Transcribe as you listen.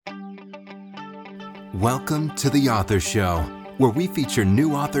Welcome to The Author Show, where we feature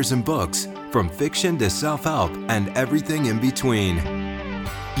new authors and books, from fiction to self-help and everything in between.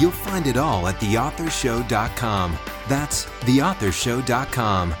 You'll find it all at theauthorshow.com. That's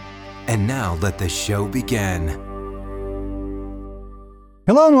theauthorshow.com. And now let the show begin.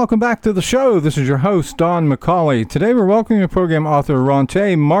 Hello and welcome back to the show. This is your host, Don McCauley. Today we're welcoming program author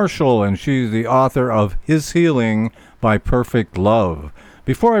Rontée Marshall, and she's the author of His Healing by Perfect Love.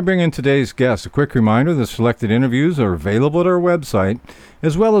 Before I bring in today's guest, a quick reminder that selected interviews are available at our website,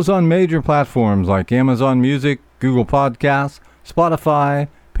 as well as on major platforms like Amazon Music, Google Podcasts, Spotify,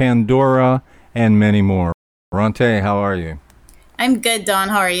 Pandora, and many more. Rontée, how are you? I'm good, Don.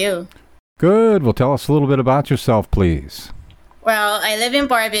 How are you? Good. Well, tell us a little bit about yourself, please. Well, I live in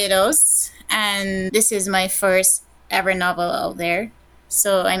Barbados, and this is my first ever novel out there.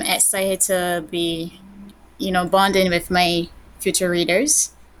 So I'm excited to be, bonding with my future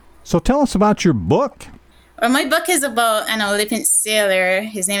readers. So tell us about your book. Well, my book is about an Olympic sailor.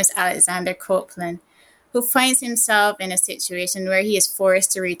 His name is Alexander Copeland, who finds himself in a situation where he is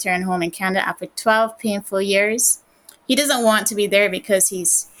forced to return home in Canada after 12 painful years. He doesn't want to be there because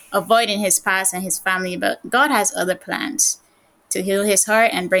he's avoiding his past and his family, but God has other plans to heal his heart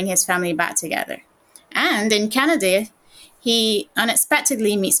and bring his family back together. And in Canada, he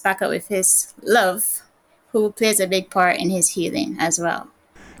unexpectedly meets back up with his love, who plays a big part in his healing as well.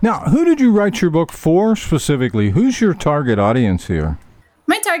 Now, who did you write your book for specifically? Who's your target audience here?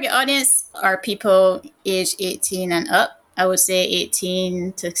 My target audience are people aged 18 and up. I would say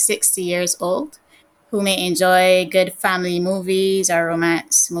 18 to 60 years old, who may enjoy good family movies or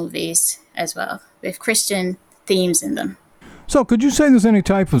romance movies as well, with Christian themes in them. So could you say there's any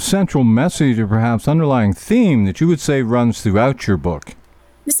type of central message or perhaps underlying theme that you would say runs throughout your book?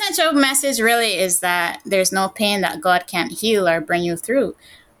 The central message really is that there's no pain that God can't heal or bring you through.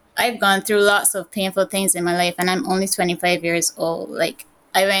 I've gone through lots of painful things in my life, and I'm only 25 years old.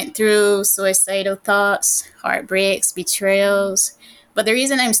 I went through suicidal thoughts, heartbreaks, betrayals. But the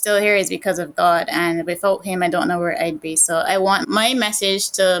reason I'm still here is because of God, and without him, I don't know where I'd be. So I want my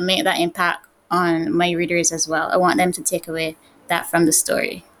message to make that impact on my readers as well. I want them to take away that from the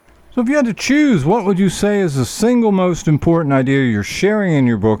story. So if you had to choose, what would you say is the single most important idea you're sharing in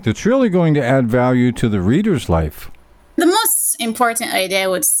your book that's really going to add value to the reader's life? The most important idea I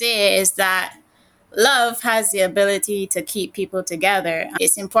would say is that love has the ability to keep people together.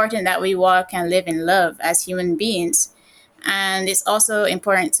 It's important that we walk and live in love as human beings. And it's also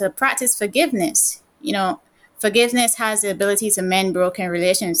important to practice forgiveness. Forgiveness has the ability to mend broken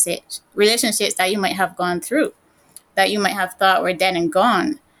relationships that you might have gone through, that you might have thought were dead and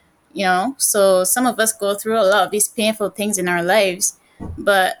gone. So some of us go through a lot of these painful things in our lives,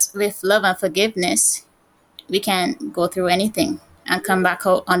 but with love and forgiveness, we can go through anything and come back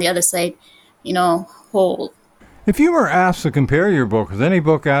out on the other side, whole. If you were asked to compare your book with any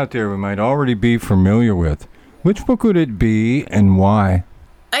book out there we might already be familiar with, which book would it be and why?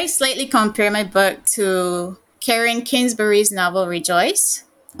 I slightly compare my book to Karen Kingsbury's novel Rejoice.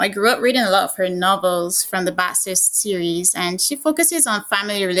 I grew up reading a lot of her novels from the Baxter's series, and she focuses on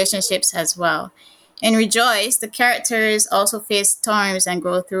family relationships as well. In Rejoice, the characters also face storms and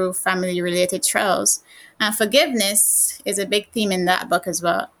go through family-related trials. And forgiveness is a big theme in that book as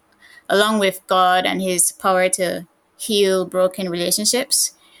well, along with God and his power to heal broken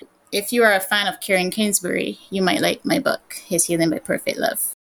relationships. If you are a fan of Karen Kingsbury, you might like my book, His Healing by Perfect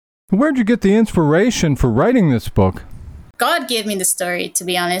Love. Where'd you get the inspiration for writing this book? God gave me the story, to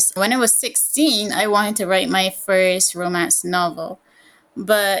be honest. When I was 16, I wanted to write my first romance novel.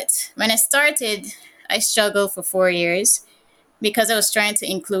 But when I started, I struggled for 4 years because I was trying to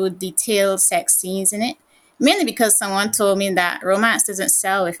include detailed sex scenes in it, mainly because someone told me that romance doesn't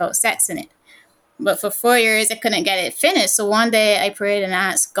sell without sex in it. But for 4 years, I couldn't get it finished. So one day I prayed and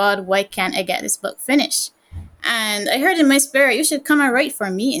asked God, why can't I get this book finished? And I heard in my spirit, you should come and write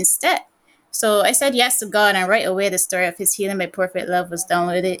for me instead. So I said yes to God, and right away the story of His Healing by Perfect Love was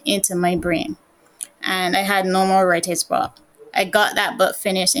downloaded into my brain. And I had no more writer's block. I got that book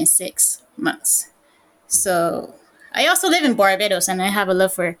finished in 6 months. So I also live in Barbados, and I have a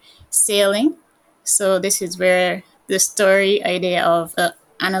love for sailing. So this is where the story idea of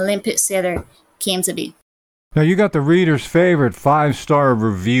an Olympic sailor came to be. Now, you got the reader's favorite 5-star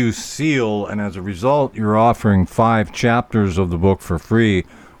review seal, and as a result, you're offering 5 chapters of the book for free.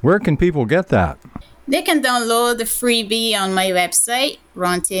 Where can people get that? They can download the freebie on my website,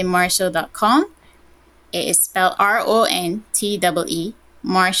 ronteemarshall.com. It is spelled Rontee,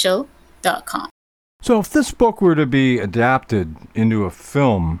 Marshall.com. So if this book were to be adapted into a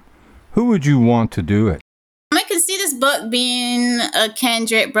film, who would you want to do it? I could see this book being a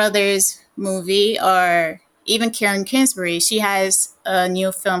Kendrick Brothers movie, or even Karen Kingsbury. She has a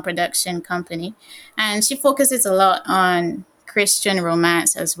new film production company, and she focuses a lot on Christian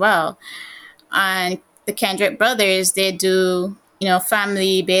romance as well. And the Kendrick brothers, they do,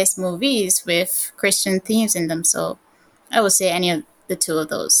 family-based movies with Christian themes in them. So I would say any of the two of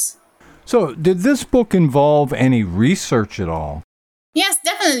those. So, did this book involve any research at all? Yes,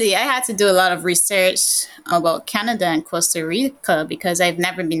 definitely. I had to do a lot of research about Canada and Costa Rica because I've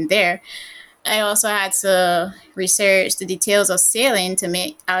never been there. I also had to research the details of sailing to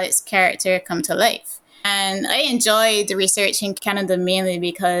make Alex's character come to life. And I enjoyed researching Canada mainly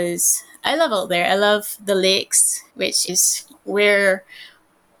because I love out there. I love the lakes, which is where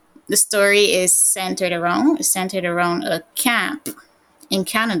the story is centered around. It's centered around a camp in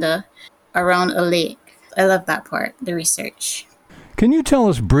Canada around a lake. I love that part, the research. Can you tell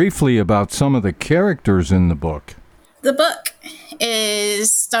us briefly about some of the characters in the book? The book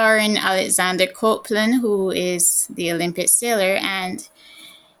is starring Alexander Copeland, who is the Olympic sailor, and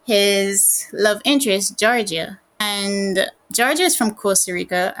his love interest, Georgia. And Georgia is from Costa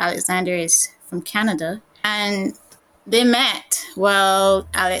Rica. Alexander is from Canada. And they met while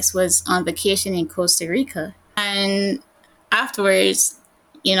Alex was on vacation in Costa Rica. And afterwards,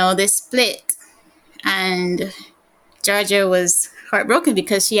 they split. And Georgia was heartbroken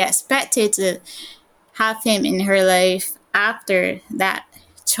because she expected to have him in her life after that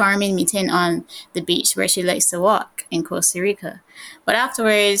charming meeting on the beach where she likes to walk in Costa Rica. But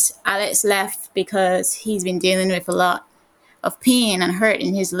afterwards, Alex left because he's been dealing with a lot of pain and hurt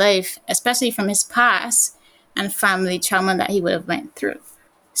in his life, especially from his past and family trauma that he would have went through.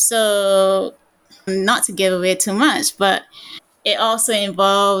 So, not to give away too much, but it also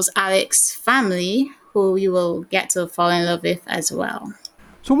involves Alex's family, who you will get to fall in love with as well.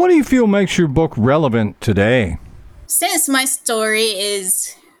 So what do you feel makes your book relevant today? Since my story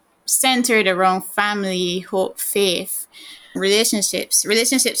is centered around family, hope, faith, relationships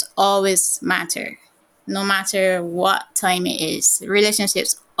always matter. No matter what time it is,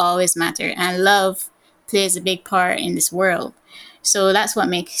 relationships always matter. And love plays a big part in this world. So that's what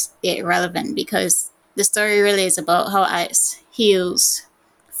makes it relevant, because the story really is about how Alex heals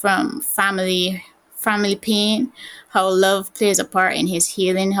from family pain, how love plays a part in his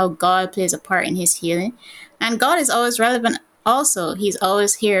healing, how God plays a part in his healing. And God is always relevant also. He's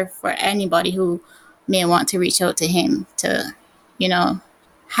always here for anybody who may want to reach out to him to,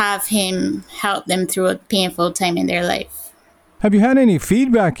 have him help them through a painful time in their life. Have you had any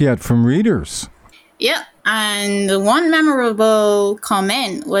feedback yet from readers? Yeah, and the one memorable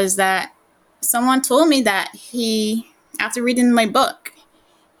comment was that someone told me that after reading my book,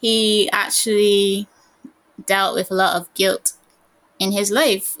 he actually dealt with a lot of guilt in his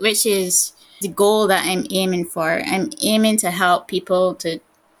life, which is the goal that I'm aiming for. I'm aiming to help people to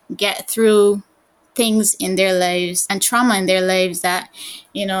get through things in their lives and trauma in their lives that,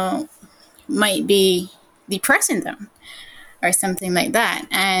 might be depressing them or something like that,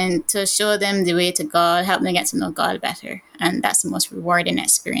 and to show them the way to God, help them get to know God better. And that's the most rewarding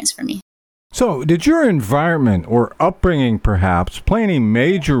experience for me. So, did your environment or upbringing perhaps play any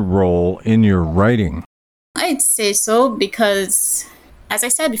major role in your writing? I'd say so, because, as I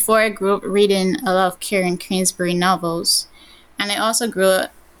said before, I grew up reading a lot of Karen Kingsbury novels. And I also grew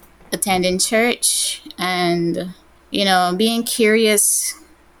up attending church and, being curious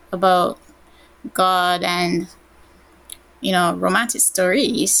about God and, romantic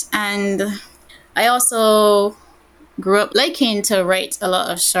stories. And I also grew up liking to write a lot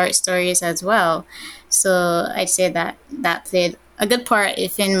of short stories as well. So I'd say that played a good part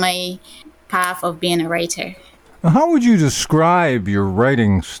within my path of being a writer. How would you describe your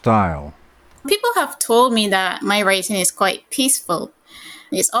writing style? People have told me that my writing is quite peaceful.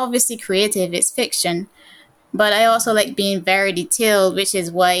 It's obviously creative, it's fiction, but I also like being very detailed, which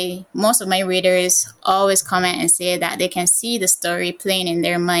is why most of my readers always comment and say that they can see the story playing in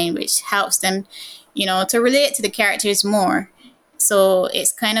their mind, which helps them, to relate to the characters more. So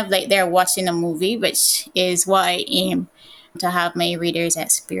it's kind of like they're watching a movie, which is what I aim to have my readers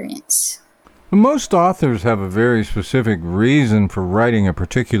experience. Most authors have a very specific reason for writing a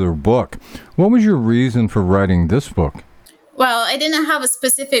particular book. What was your reason for writing this book? Well, I didn't have a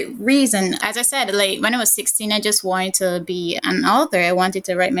specific reason. As I said, when I was 16, I just wanted to be an author. I wanted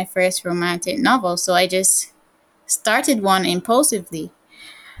to write my first romantic novel. So I just started one impulsively.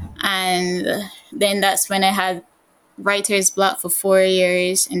 And then that's when I had writer's block for 4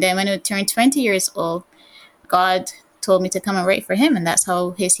 years. And then when I turned 20 years old, God told me to come and write for him. And that's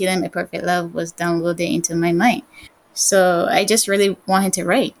how His Healing by Perfect Love was downloaded into my mind. So I just really wanted to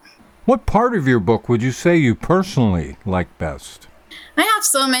write. What part of your book would you say you personally like best? I have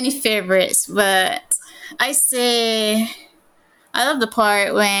so many favorites, but I say I love the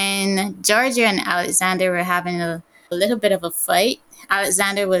part when Georgia and Alexander were having a little bit of a fight.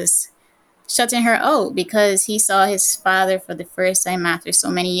 Alexander was shutting her out because he saw his father for the first time after so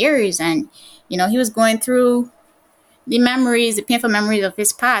many years, and he was going through the painful memories of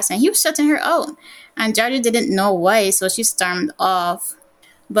his past, and he was shutting her out. And Georgia didn't know why, so she stormed off.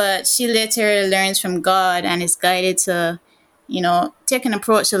 But she later learns from God and is guided to, take an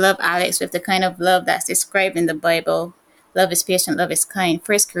approach to love Alex with the kind of love that's described in the Bible. Love is patient, love is kind.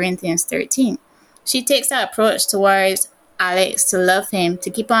 1 Corinthians 13. She takes that approach towards Alex to love him, to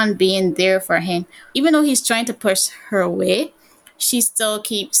keep on being there for him. Even though he's trying to push her away, she still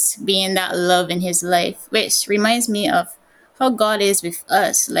keeps being that love in his life, which reminds me of how God is with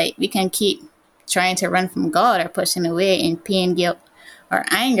us. Like, we can keep trying to run from God or push him away in pain, guilt, or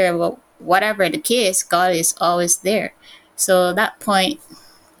anger, but whatever the case, God is always there. So that point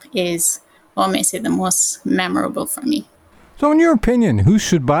is what makes it the most memorable for me. So in your opinion, who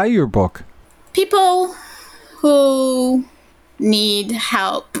should buy your book? People who need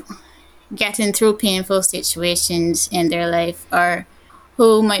help getting through painful situations in their life, or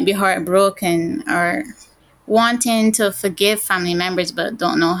who might be heartbroken, or wanting to forgive family members but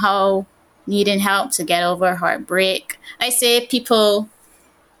don't know how, needing help to get over heartbreak. I say people,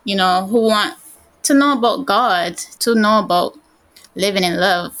 who want to know about God, to know about living in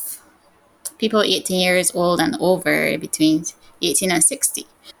love. People 18 years old and over, between 18 and 60.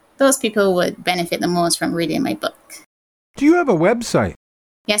 Those people would benefit the most from reading my book. Do you have a website?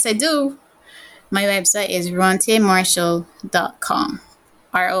 Yes, I do. My website is ronteemarshall.com.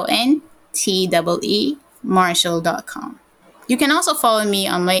 RONTEE Marshall.com. You can also follow me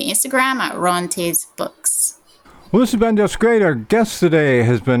on my Instagram at Rontee's Books. Well, this has been just great. Our guest today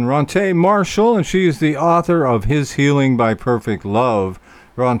has been Rontée Marshall, and she is the author of His Healing by Perfect Love.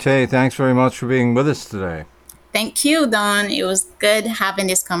 Rontée, thanks very much for being with us today. Thank you, Don. It was good having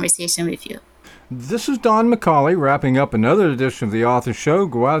this conversation with you. This is Don McCauley wrapping up another edition of The Author Show.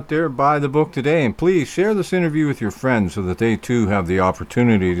 Go out there, buy the book today, and please share this interview with your friends so that they too have the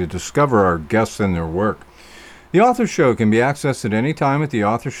opportunity to discover our guests and their work. The Author Show can be accessed at any time at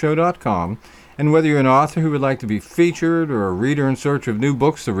theauthorshow.com, and whether you're an author who would like to be featured or a reader in search of new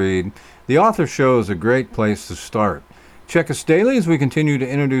books to read, The Author Show is a great place to start. Check us daily as we continue to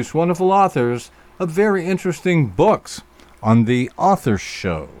introduce wonderful authors of very interesting books on The Author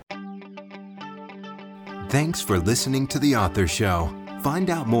Show. Thanks for listening to The Author Show. Find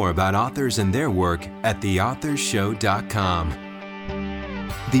out more about authors and their work at theauthorshow.com.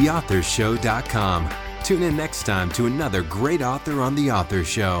 Theauthorshow.com. Tune in next time to another great author on The Author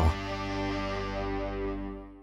Show.